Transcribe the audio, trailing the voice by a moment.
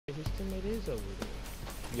teammate is over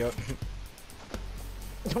there. Yup.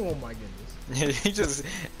 Oh my goodness. Yeah, he just.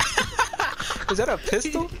 Is that a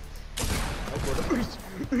pistol?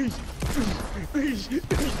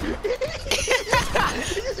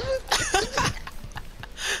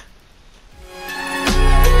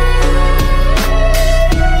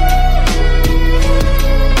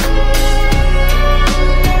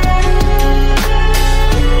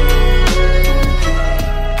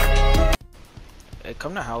 Hey,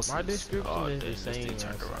 come to house. My description is the same as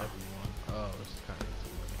turned around. everyone. Oh, it's kind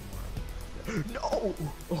of no!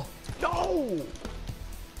 Oh, no!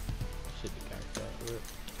 Should have got that. Rip.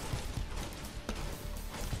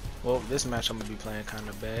 Well, this match I'm gonna be playing kind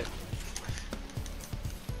of bad.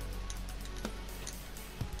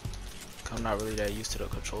 I'm not really that used to the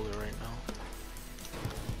controller right now.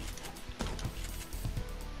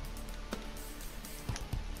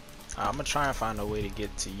 I'm gonna try and find a way to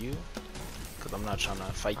get to you, cause I'm not trying to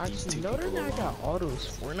fight these two people alone. I got all those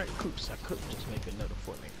Fortnite coops. I could just make another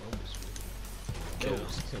Fortnite bonus video.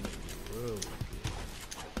 Real good.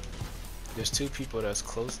 There's two people that's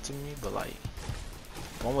close to me, but like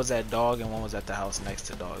one was at dog and one was at the house next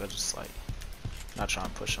to dog. I just like not trying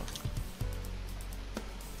to push them.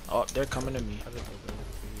 Oh, they're coming to me.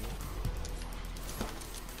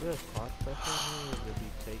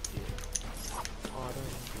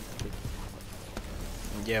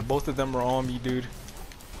 Yeah, both of them are on me, dude.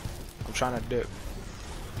 I'm trying to dip.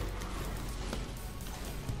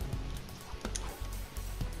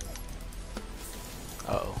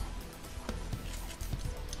 Uh-oh.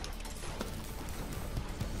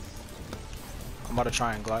 I'm about to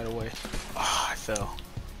try and glide away. Oh, I fell.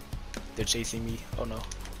 They're chasing me. Oh no.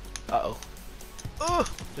 Uh-oh. Ugh.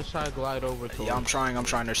 Just try to glide over to Yeah, I'm trying.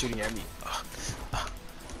 They're shooting at me.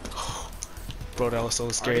 Bro, that was so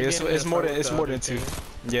scary. It's more than two.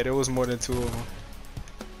 Yeah, there was more than two of them.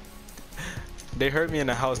 They heard me in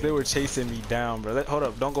the house. They were chasing me down, bro. Hold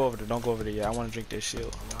up. Don't go over there. Don't go over there. Yeah, I want to drink this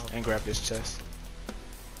shield and grab this chest.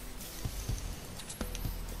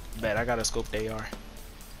 Bet I gotta scope the AR.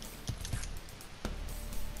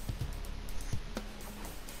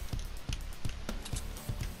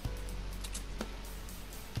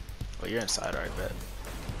 Oh, you're inside, alright, bet.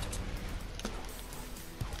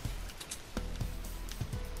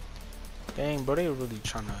 Dang, bro, they were really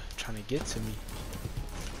trying to get to me.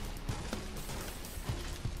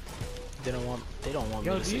 They don't want me to.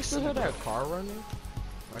 Yo, do you still have that car running?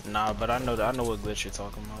 Nah, but I know what glitch you're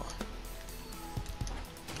talking about.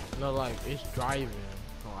 No, like it's driving.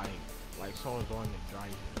 Like someone's on it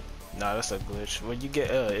driving. Nah, that's a glitch. When you get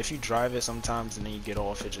if you drive it sometimes and then you get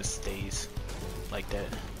off, it just stays like that.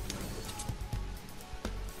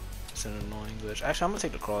 It's an annoying glitch. Actually, I'm gonna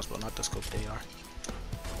take the crossbow, not the scope AR.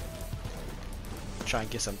 Try and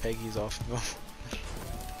get some peggies off of him.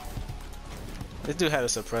 This dude had a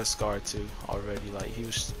suppressed scar too already. Like he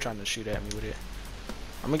was trying to shoot at me with it.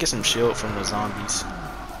 I'm gonna get some shield from the zombies.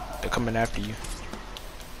 They're coming after you.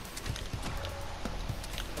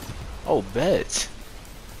 Oh, bet.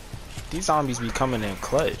 These zombies be coming in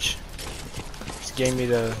clutch. Just gave me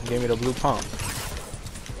the blue pump.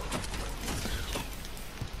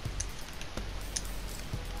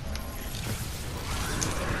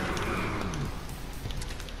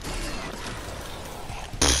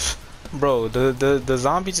 Bro, the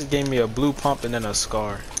zombie just gave me a blue pump and then a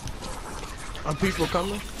scar. Are people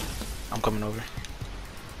coming? I'm coming over.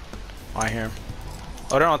 Oh, I hear him.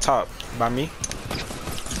 Oh, they're on top by me.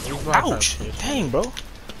 Ouch! Dang, bro.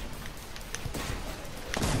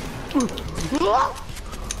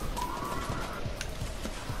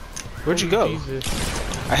 Where'd you go? Jesus.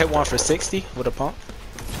 I hit one for 60 with a pump.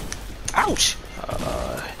 Ouch!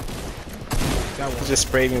 He just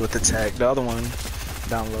sprayed me with the tag. The other one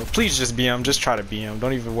down low. Please just BM. Just try to BM.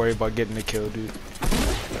 Don't even worry about getting the kill, dude.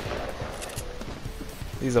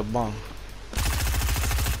 He's a bum.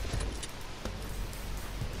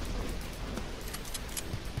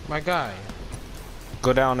 My guy.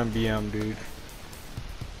 Go down and BM, dude.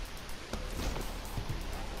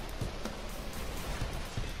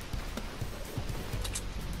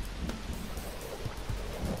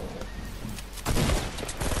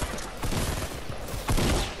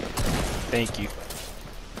 Thank you.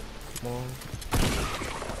 Come on.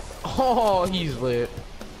 Oh, he's lit.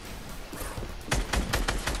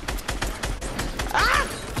 Ah!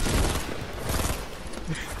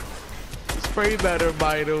 Spray better,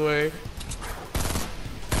 by the way.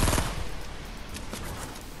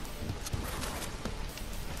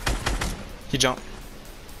 He jumped.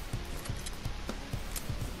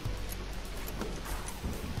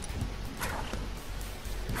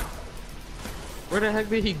 Where the heck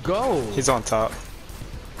did he go? He's on top.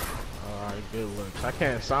 Good looks. I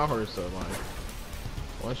can't sound her so like.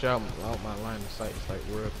 Once you're out my line of sight, it's like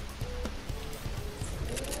we're up.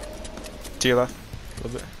 To your left. A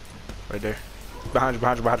little bit. Right there. Behind you,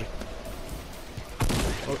 behind you, behind you.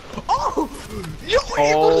 Oh! Yo,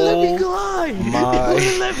 it wouldn't let me glide! My. It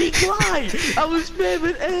wouldn't let me glide! I was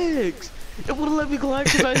spamming X! It wouldn't let me glide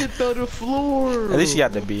because I hit the other floor! At least you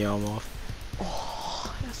got the BM off.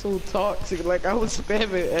 Oh, that's so toxic. Like, I was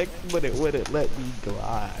spamming X, but it wouldn't let me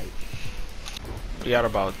glide. We got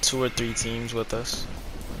about 2 or 3 teams with us.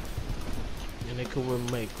 And they could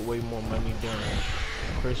make way more money during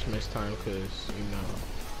Christmas time because, you know,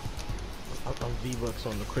 I'm V-Bucks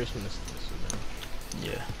on the Christmas list, you know.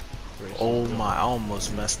 Yeah. Christmas Oh dinner. my, I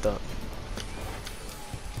almost messed up.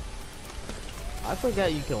 I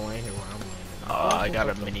forgot you can land here where I'm landing. I got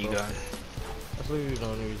a minigun. That's literally the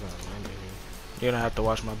only reason I'm landing here. You're gonna have to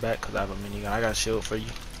watch my back because I have a minigun. I got a shield for you.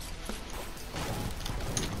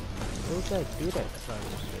 What was that? Do that kind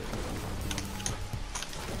of shit.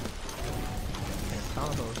 And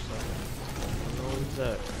Tahoe stuff. I know what's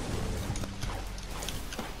that.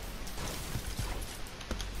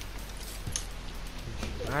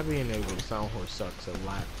 Not being able to sound horse sucks a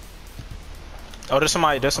lot. Oh, there's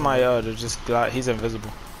somebody that just got, he's invisible.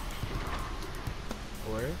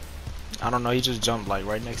 Where? I don't know, he just jumped like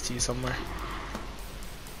right next to you somewhere.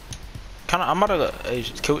 Kinda, I'm about to go, hey,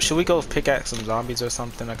 should we go pickaxe some zombies or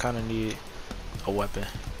something? I kinda need a weapon.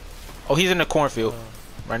 Oh, he's in the cornfield,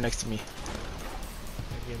 right next to me.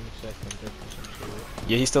 Give me a second, just some shit.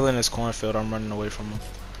 Yeah, he's still in his cornfield, I'm running away from him.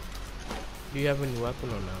 Do you have any weapon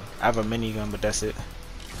or no? I have a minigun, but that's it.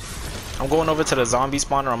 I'm going over to the zombie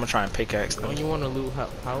spawner, I'm gonna try and pickaxe them. Don't you want to loot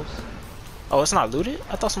house? Oh, it's not looted?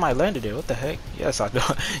 I thought somebody landed there. What the heck? Yes, I do.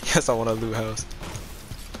 Yes, I want to loot house.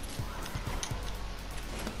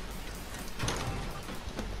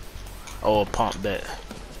 Oh, a pump bet.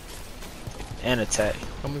 And attack.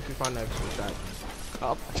 Tell me if you find that extra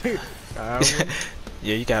shot.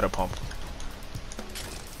 Yeah, you got a pump.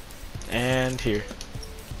 And here.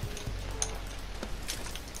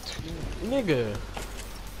 Nigga,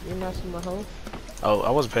 you not in my house? Oh,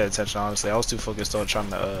 I wasn't paying attention, honestly. I was too focused on trying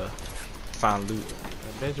to find loot.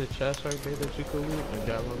 There's a chest right there that you could loot. I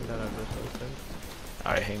got one that I just opened.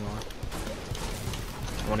 Alright, hang on.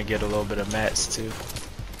 I want to get a little bit of mats too.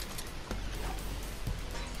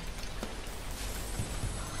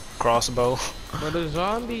 Crossbow. But the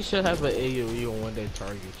zombies should have an AoE on when they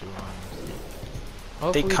target you, honestly.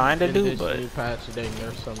 Hopefully They kinda in do, this but new patch they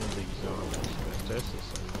nerf some of these zombies. 'Cause this is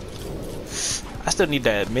some I still need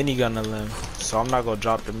that minigun to limb, so I'm not gonna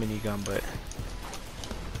drop the minigun, but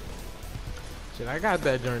shit, I got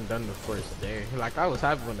that during done the first day. Like I was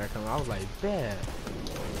happy when that came out. I was like, "Bad.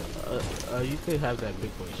 You could have that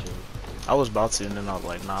big boy shield." I was about to, and then I was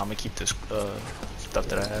like, nah, I'm gonna keep this stuff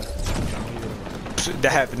that I have.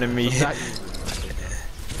 That happened to me.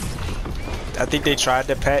 I think they tried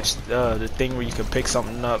to patch the thing where you could pick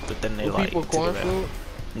something up, but then they The like people took it back. cornfield?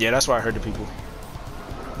 Yeah, that's why I heard the people.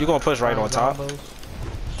 You gonna push right on top?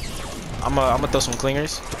 I'm gonna throw some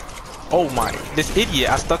clingers. Oh my, this idiot!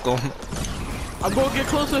 I stuck him. I'm gonna get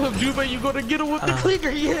close to him, Jube. You gonna get him with the clicker?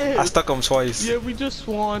 Yeah. I stuck him twice. Yeah, we just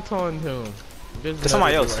swantoned him. There's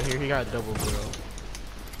somebody else right here. He got a double barrel.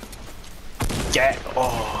 Yeah.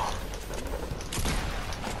 Oh.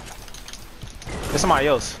 There's somebody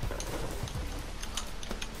else.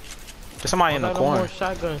 There's somebody in the corner. More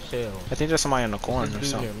shotgun shells. I think there's somebody in the corner or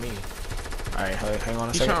something. Near me. Alright, hang on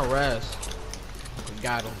a He's second. trying to ras. We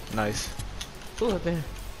got him. Nice. Ooh, damn. They have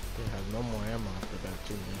no more ammo for that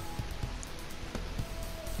too, man.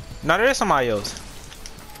 No, there is somebody else.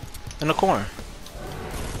 In the corner.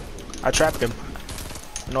 I trapped him.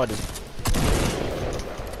 No, I didn't.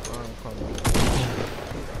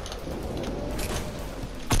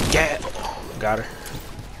 Yeah. Got her.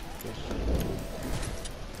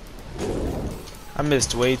 I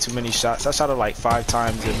missed way too many shots. I shot her like 5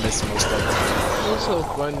 times and missed most of them. It was so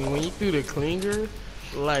funny when you threw the clinger.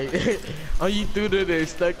 Like, oh, you threw it and it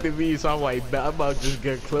stuck to me, so I'm like, I'm about to just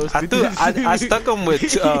get close to this. I stuck him with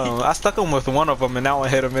I stuck him with one of them, and that one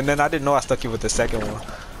hit him, and then I didn't know I stuck you with the second one.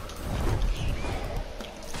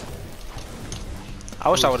 I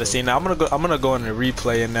wish I would have seen that. I'm gonna go in the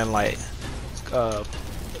replay and then like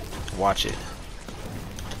watch it.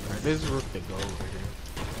 Right, this is Rook to go over here.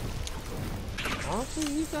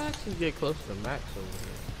 Honestly, you can actually get close to max over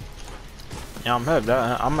here. Yeah,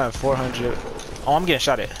 I'm at 400. Oh, I'm getting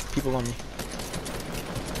shot at. People on me.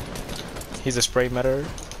 He's a spray meter.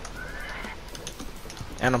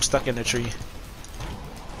 And I'm stuck in the tree.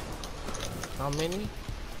 How many?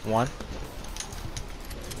 1.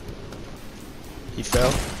 He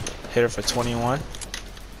fell. Hit her for 21.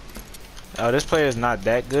 This player is not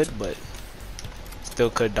that good, but still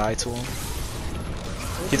could die to him.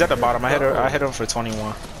 He's at the bottom. I hit him for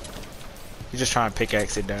 21. He's just trying to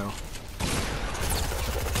pickaxe it down.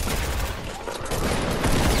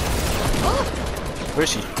 Where's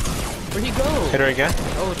she? Where'd he go? Hit her again.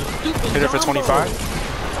 Oh, the stupid Hit her for Zombo. 25.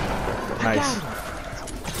 I Nice. got him.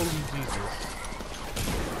 Holy Jesus.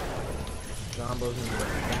 Zombo's in the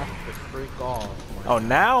back the freak off. Oh,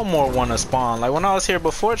 now more wanna spawn. Like when I was here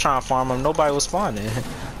before trying to farm them, nobody was spawning.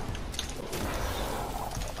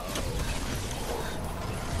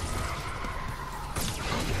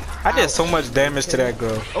 I did so much damage to that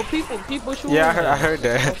girl. Oh, people shooting. Yeah, I heard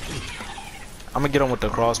that. I'm gonna get him with the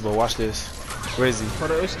crossbow. Watch this. Where is he?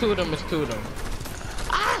 Hold on, it's two of them.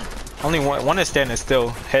 Only one is standing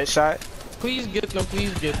still. Headshot. Please get them.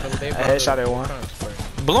 They A headshot at one.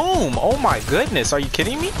 Bloom! Oh my goodness, are you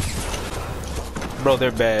kidding me? Bro,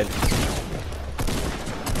 they're bad.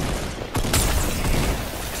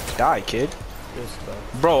 Die, kid.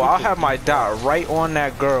 Bro, I'll have my dot right on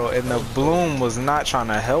that girl, and the Bloom was not trying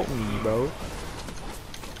to help me, bro.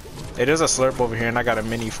 Hey, there's a slurp over here, and I got a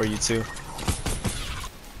mini for you too.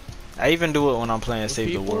 I even do it when I'm playing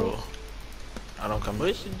Save the World. I don't come.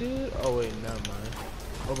 Which dude? Oh wait, never mind.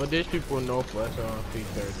 Oh, but there's people in Northwest on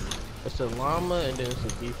P30. It's a llama and then it's a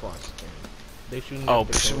default skin. They shooting. Oh,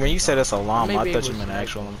 when you said it's a llama, I thought you meant an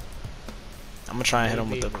actual one. I'm gonna try and hit him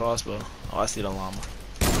with the crossbow. Oh, I see the llama.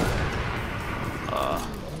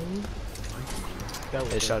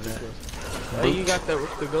 Headshot that. Oh, you got that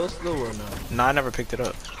with the ghost still or no? Nah, I never picked it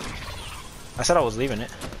up. I said I was leaving it.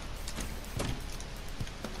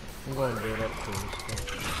 I'm going to do that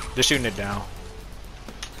too. They're shooting it down.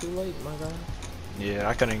 Too late, my guy. Yeah,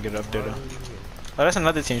 I couldn't get up there though. Oh, that's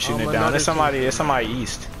another team shooting it down. It's somebody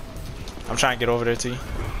east. I'm trying to get over there to you.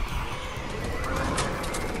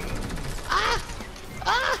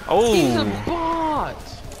 Oh! He's a bot!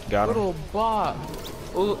 Got him. Little bot.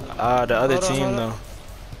 Ooh. The other team though.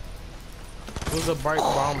 It was a dark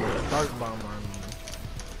bomber.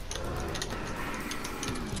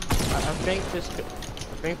 I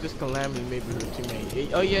think this Calamity may be her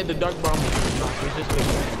teammate. Oh yeah, the dark bomber. It's just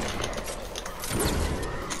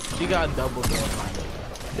she got double down by the.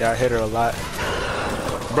 Yeah, I hit her a lot.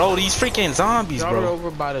 Bro, these freaking zombies, Got her bro.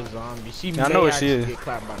 over by the zombie. She I know where she is. Get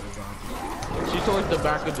clapped by the zombie. She's towards the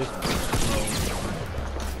back of this.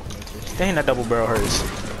 Dang, that double barrel hurts.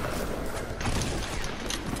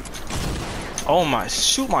 Oh my,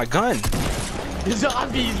 shoot my gun.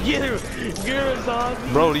 Zombies, get her,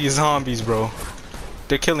 zombie. Bro, these zombies, bro.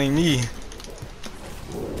 They're killing me.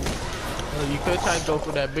 Oh, you could try to go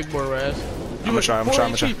for that big boy res. I'm gonna try.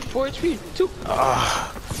 4 HP, 2.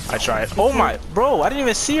 I tried. Oh my, bro, I didn't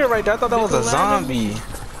even see her right there. I thought that was a zombie.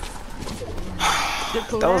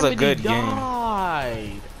 That was a good game.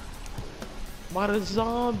 By the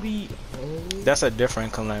zombie. That's a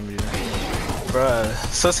different Calamity. Bruh.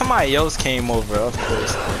 So somebody else came over, of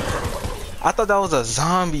course. I thought that was a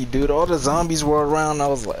zombie, dude. All the zombies were around. I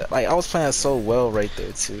was like I was playing so well right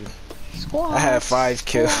there too. Squad. I had 5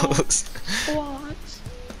 kills. Squad.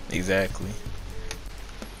 Exactly.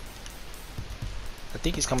 I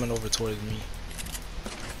think he's coming over towards me.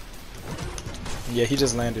 Yeah, he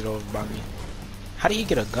just landed over by me. How did he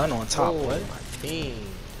get a gun on top? Oh, what? My team.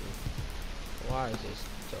 Why is this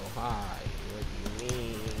so high? What do you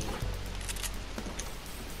mean?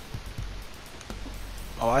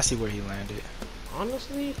 Oh, I see where he landed.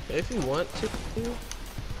 Honestly, if you want to,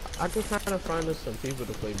 I can kind of find us some people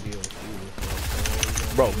to play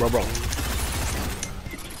BOQ. Bro.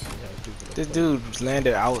 This dude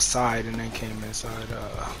landed outside and then came inside.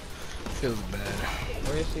 Feels bad.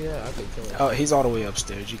 Where is he at? I could kill him. Oh, he's all the way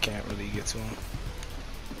upstairs. You can't really get to him.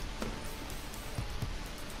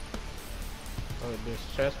 Oh, this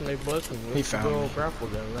chest may bust me. He found me. Grapple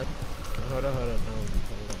gun, right? Hold on. No,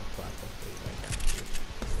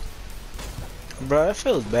 Bro, it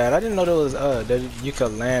feels bad. I didn't know there was that you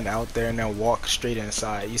could land out there and then walk straight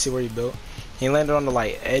inside. You see where he built? He landed on the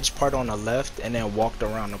like edge part on the left and then walked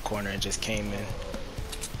around the corner and just came in.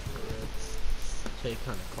 They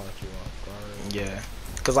kind of caught you off guard. Yeah,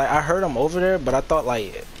 cause like I heard him over there, but I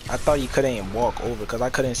thought you couldn't walk over cause I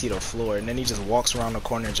couldn't see the floor, and then he just walks around the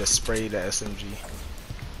corner and just sprayed the SMG.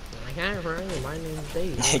 I can't run. My name's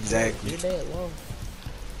Dave. Exactly. You're dead low.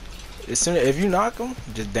 As soon as if you knock him,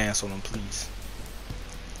 just dance on him, please.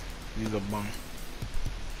 He's a bum.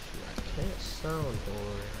 I can't sound or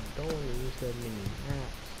I don't want to use that many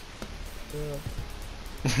maps. Yeah.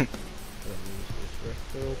 Let me use this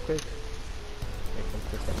real quick. Make them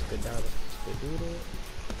put that skedaddle.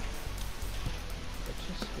 I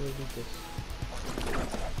just really just.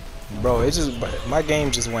 Bro, it just my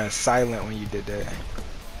game just went silent when you did that.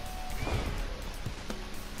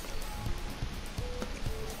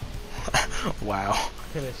 Wow.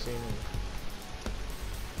 Couldn't see me.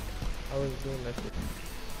 I was doing nothing.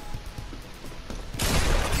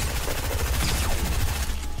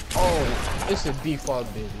 Oh, it's a default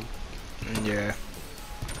busy. Yeah.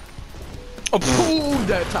 Oh, ooh,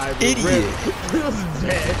 that time. Idiot. It was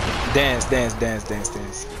dead. Dance.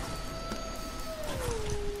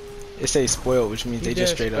 It say spoiled, which means they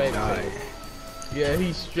just straight up died. Yeah,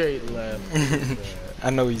 he straight left. I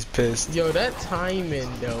know he's pissed. Yo, that timing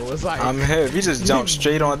though was like. I'm hip. He just jumped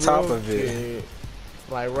straight on top of it.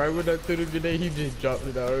 Like right when I threw the grenade, he just jumped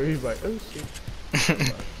it out. He's like, oh shit.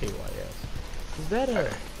 KYS. Is that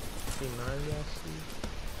a C9 y'all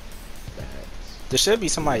see? There should be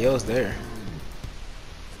somebody else there.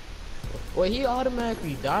 Well, he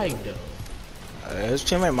automatically died though. His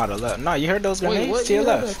teammate might have left. No, you heard those grenades? Wait, what? To your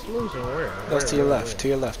left. Explosion? Where? That's to your left. To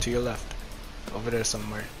your left. To your left. Over there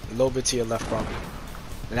somewhere. A little bit to your left, probably.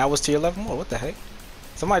 And that was to your left more. What the heck?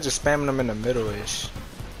 Somebody just spamming them in the middle-ish.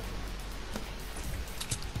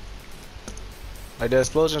 Like the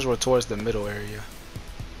explosions were towards the middle area.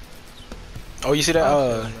 Oh, you see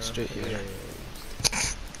that? Straight here. Yeah.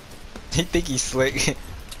 He think he's slick.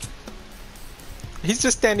 He's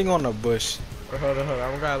just standing on a bush. Hold on.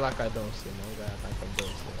 I'm gonna like I don't see him. I'm gonna like I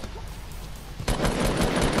don't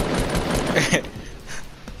see him.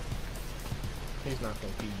 He's not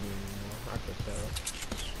gonna feed you anymore. I can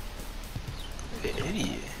tell.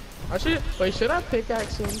 Idiot. I should. Wait, should I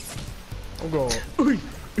pickaxe him? I'm going.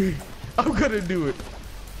 I'm gonna do it.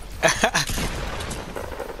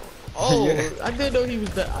 Oh, yeah. I didn't know he was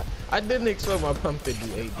that. I didn't expect my pump to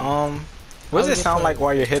do 80. What does it sound like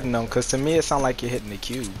while you're hitting them? Cause to me it sounds like you're hitting the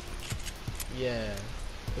cube. Yeah,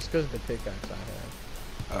 it's cause of the pickaxe I have.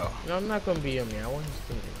 Oh. No, I'm not gonna be him. I want his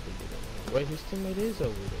teammate to get over. Wait, his teammate is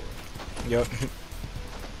over there. Yep.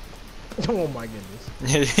 Oh my goodness.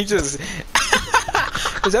 Yeah, he just.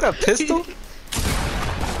 Is that a pistol?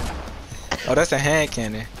 Oh, that's a hand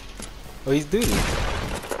cannon. Oh, he's duty.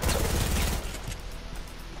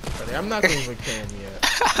 I'm not gonna even kill him yet.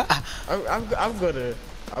 I'm gonna.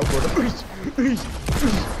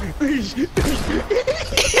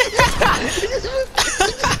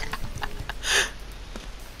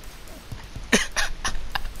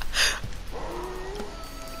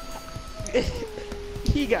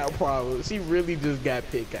 He got problems. He really just got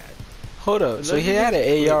pickaxe. Hold up. So he had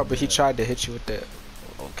an AR, but he tried to hit you with that.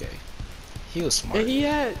 Okay. He was smart. And he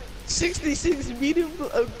had 66 meters.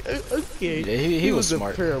 Okay. Yeah, he was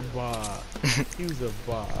smart. He was a pure bot. He was a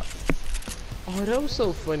bot. Oh, that was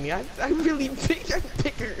so funny. I really picked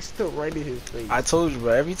still right in his face. I told you,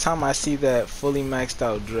 bro. Every time I see that fully maxed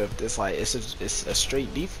out drift, it's like it's a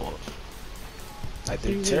straight default. Like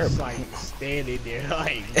they're terrible. Like standing there,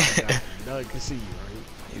 like no one can see you,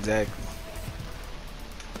 right? Exactly.